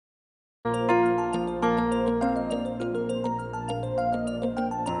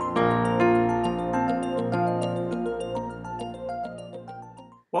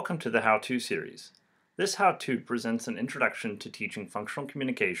Welcome to the How-To series. This how-to presents an introduction to teaching functional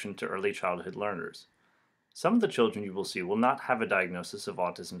communication to early childhood learners. Some of the children you will see will not have a diagnosis of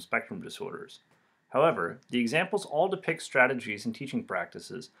autism spectrum disorders. However, the examples all depict strategies and teaching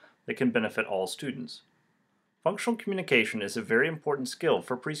practices that can benefit all students. Functional communication is a very important skill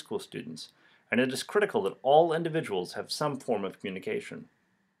for preschool students, and it is critical that all individuals have some form of communication.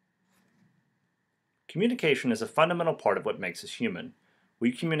 Communication is a fundamental part of what makes us human.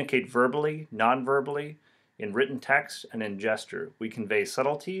 We communicate verbally, non-verbally, in written text, and in gesture. We convey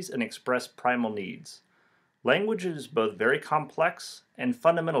subtleties and express primal needs. Language is both very complex and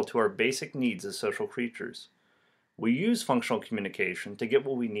fundamental to our basic needs as social creatures. We use functional communication to get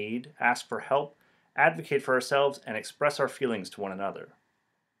what we need, ask for help, advocate for ourselves, and express our feelings to one another.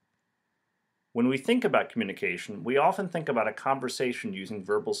 When we think about communication, we often think about a conversation using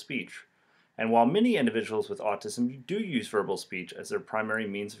verbal speech. And while many individuals with autism do use verbal speech as their primary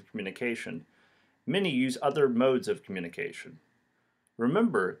means of communication, many use other modes of communication.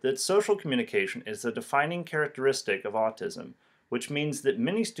 Remember that social communication is a defining characteristic of autism, which means that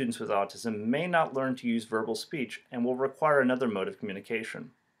many students with autism may not learn to use verbal speech and will require another mode of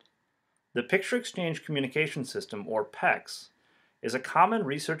communication. The Picture Exchange Communication System, or PECS, is a common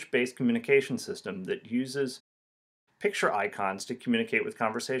research-based communication system that uses picture icons to communicate with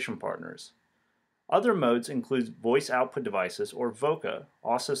conversation partners. Other modes include voice output devices, or VOCA,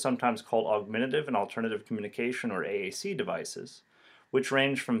 also sometimes called Augmentative and Alternative Communication, or AAC devices, which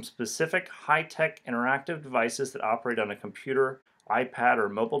range from specific high-tech interactive devices that operate on a computer, iPad, or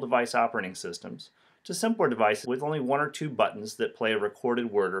mobile device operating systems, to simpler devices with only one or two buttons that play a recorded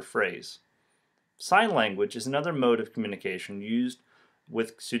word or phrase. Sign language is another mode of communication used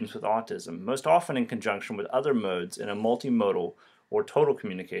with students with autism, most often in conjunction with other modes in a multimodal or total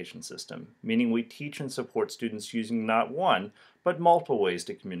communication system, meaning we teach and support students using not one, but multiple ways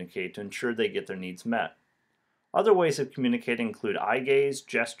to communicate to ensure they get their needs met. Other ways of communicating include eye gaze,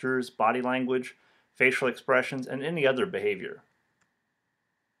 gestures, body language, facial expressions, and any other behavior.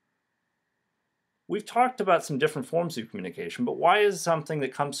 We've talked about some different forms of communication, but why is something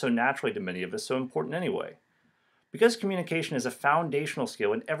that comes so naturally to many of us so important anyway? Because communication is a foundational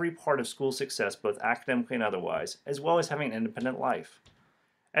skill in every part of school success, both academically and otherwise, as well as having an independent life.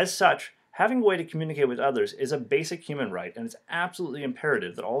 As such, having a way to communicate with others is a basic human right, and it's absolutely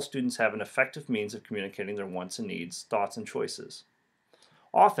imperative that all students have an effective means of communicating their wants and needs, thoughts, and choices.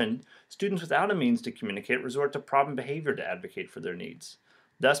 Often, students without a means to communicate resort to problem behavior to advocate for their needs.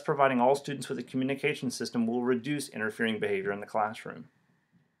 Thus, providing all students with a communication system will reduce interfering behavior in the classroom.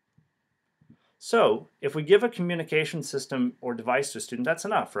 So, if we give a communication system or device to a student, that's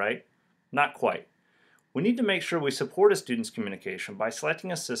enough, right? Not quite. We need to make sure we support a student's communication by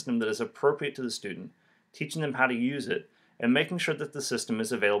selecting a system that is appropriate to the student, teaching them how to use it, and making sure that the system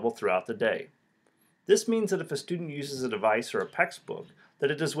is available throughout the day. This means that if a student uses a device or a PECS book, that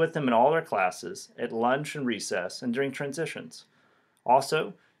it is with them in all their classes, at lunch and recess, and during transitions.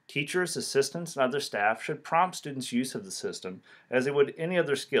 Also, teachers, assistants, and other staff should prompt students' use of the system as they would any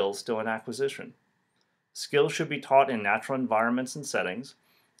other skills still in acquisition. Skills should be taught in natural environments and settings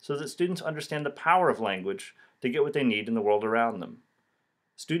so that students understand the power of language to get what they need in the world around them.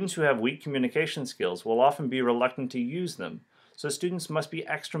 Students who have weak communication skills will often be reluctant to use them, so students must be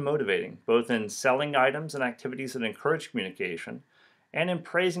extra motivating, both in selling items and activities that encourage communication, and in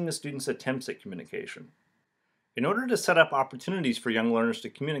praising the student's attempts at communication. In order to set up opportunities for young learners to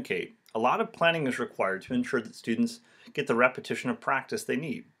communicate, a lot of planning is required to ensure that students get the repetition of practice they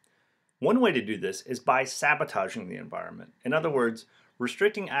need. One way to do this is by sabotaging the environment. In other words,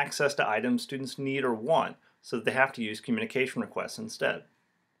 restricting access to items students need or want so that they have to use communication requests instead.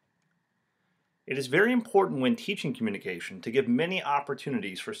 It is very important when teaching communication to give many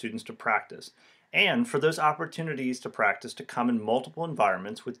opportunities for students to practice, and for those opportunities to practice to come in multiple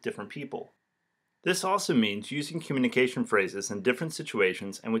environments with different people. This also means using communication phrases in different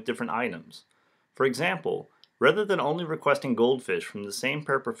situations and with different items. For example, rather than only requesting goldfish from the same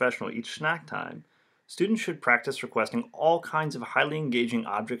paraprofessional each snack time, students should practice requesting all kinds of highly engaging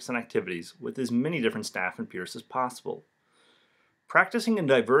objects and activities with as many different staff and peers as possible. Practicing in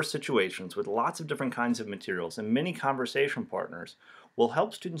diverse situations with lots of different kinds of materials and many conversation partners will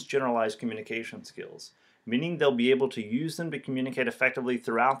help students generalize communication skills, meaning they'll be able to use them to communicate effectively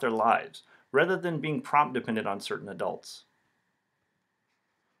throughout their lives, rather than being prompt dependent on certain adults.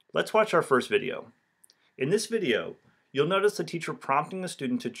 Let's watch our first video. In this video, you'll notice the teacher prompting the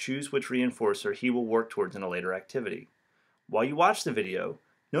student to choose which reinforcer he will work towards in a later activity. While you watch the video,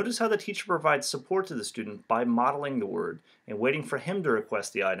 notice how the teacher provides support to the student by modeling the word and waiting for him to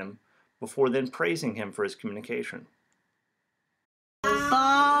request the item before then praising him for his communication.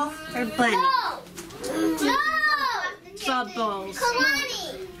 Ball or bunny? No! Bubbles.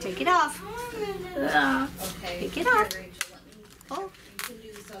 Kalani! Take it off. Take it off. Oh.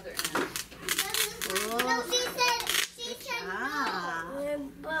 No, she said Ah.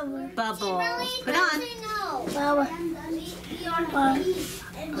 Bubbles. Bubbles. Put on.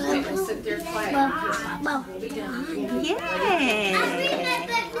 Okay, we'll sit there quiet. We'll be done. Yay.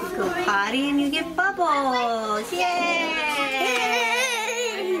 Go potty and you get bubbles. Yay.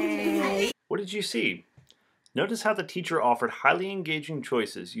 What did you see? Notice how the teacher offered highly engaging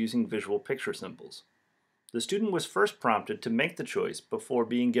choices using visual picture symbols. The student was first prompted to make the choice before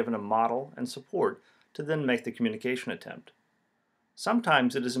being given a model and support to then make the communication attempt.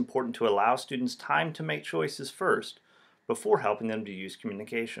 Sometimes it is important to allow students time to make choices first before helping them to use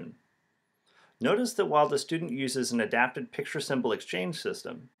communication. Notice that while the student uses an adapted picture symbol exchange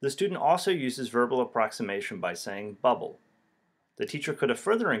system, the student also uses verbal approximation by saying bubble. The teacher could have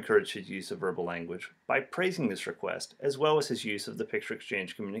further encouraged his use of verbal language by praising this request, as well as his use of the picture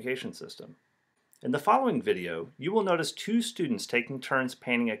exchange communication system. In the following video, you will notice two students taking turns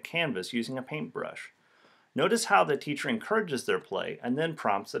painting a canvas using a paintbrush. Notice how the teacher encourages their play and then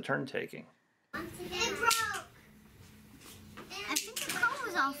prompts the turn taking. It broke. I think the color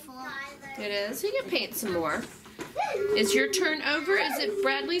was all full. It is. You can paint some more. Is your turn over? Is it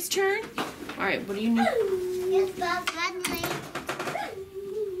Bradley's turn? All right, what do you need? It's Bradley.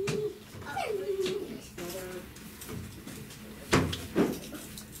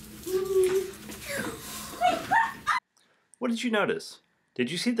 What did you notice? Did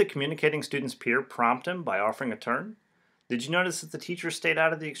you see the communicating student's peer prompt him by offering a turn? Did you notice that the teacher stayed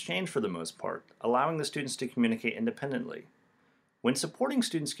out of the exchange for the most part, allowing the students to communicate independently? When supporting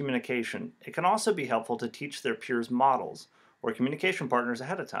students' communication, it can also be helpful to teach their peers models or communication partners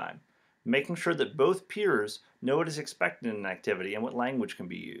ahead of time, making sure that both peers know what is expected in an activity and what language can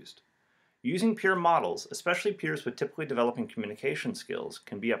be used. Using peer models, especially peers with typically developing communication skills,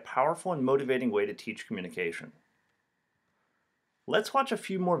 can be a powerful and motivating way to teach communication. Let's watch a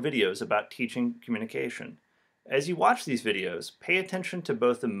few more videos about teaching communication. As you watch these videos, pay attention to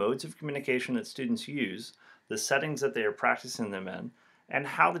both the modes of communication that students use, the settings that they are practicing them in, and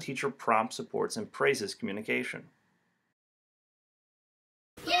how the teacher prompts, supports, and praises communication.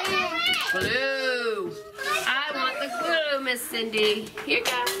 Glue. I want the glue, Miss Cindy. Here you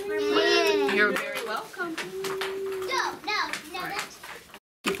go. Glue. You're very welcome. No, that's...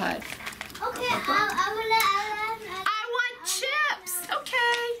 Occupied. Okay, I want chips.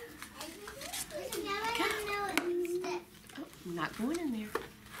 Okay. Oh, I'm not going in there.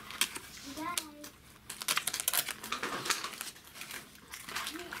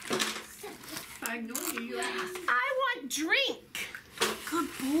 I want drink. Good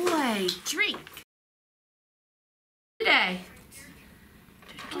boy. Drink. Today.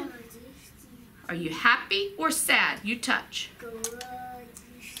 Are you happy or sad? You touch.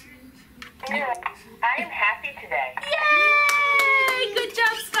 I am happy today. Yay! Good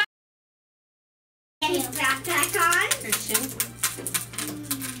job, Scott. Get his backpack on. Christian.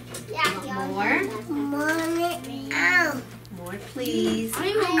 Yeah, More? Ow. More, please. I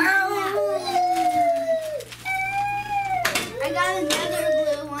got another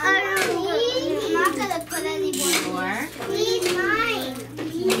blue one. I'm not going to put any more. Please, mine.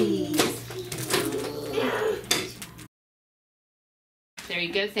 Please. There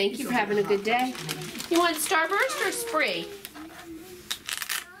you go. Thank you for having a good day. You want Starburst or Spree?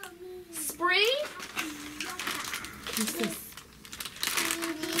 Spree? What's this?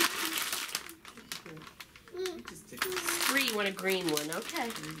 Spree, you want a green one. Okay.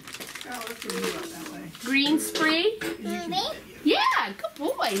 Green Spree? Yeah, good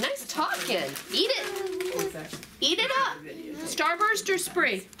boy. Nice talking. Eat it. Eat it up. Starburst or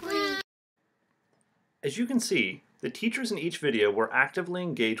Spree? As you can see, the teachers in each video were actively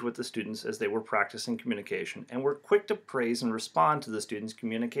engaged with the students as they were practicing communication and were quick to praise and respond to the students'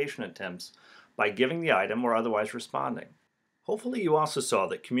 communication attempts by giving the item or otherwise responding. Hopefully you also saw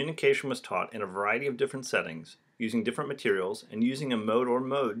that communication was taught in a variety of different settings, using different materials, and using a mode or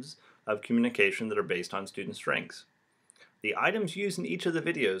modes of communication that are based on student strengths. The items used in each of the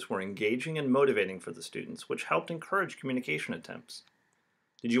videos were engaging and motivating for the students, which helped encourage communication attempts.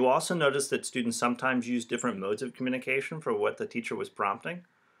 Did you also notice that students sometimes used different modes of communication for what the teacher was prompting?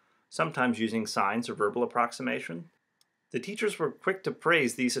 Sometimes using signs or verbal approximation? The teachers were quick to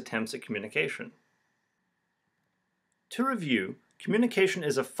praise these attempts at communication. To review, communication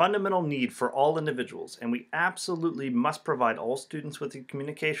is a fundamental need for all individuals, and we absolutely must provide all students with a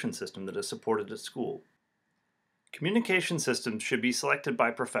communication system that is supported at school. Communication systems should be selected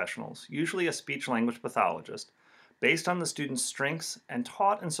by professionals, usually a speech-language pathologist, based on the student's strengths and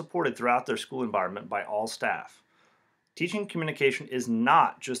taught and supported throughout their school environment by all staff. Teaching communication is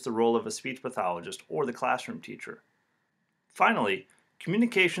not just the role of a speech pathologist or the classroom teacher. Finally,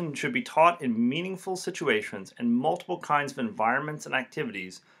 communication should be taught in meaningful situations and multiple kinds of environments and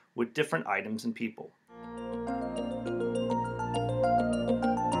activities with different items and people.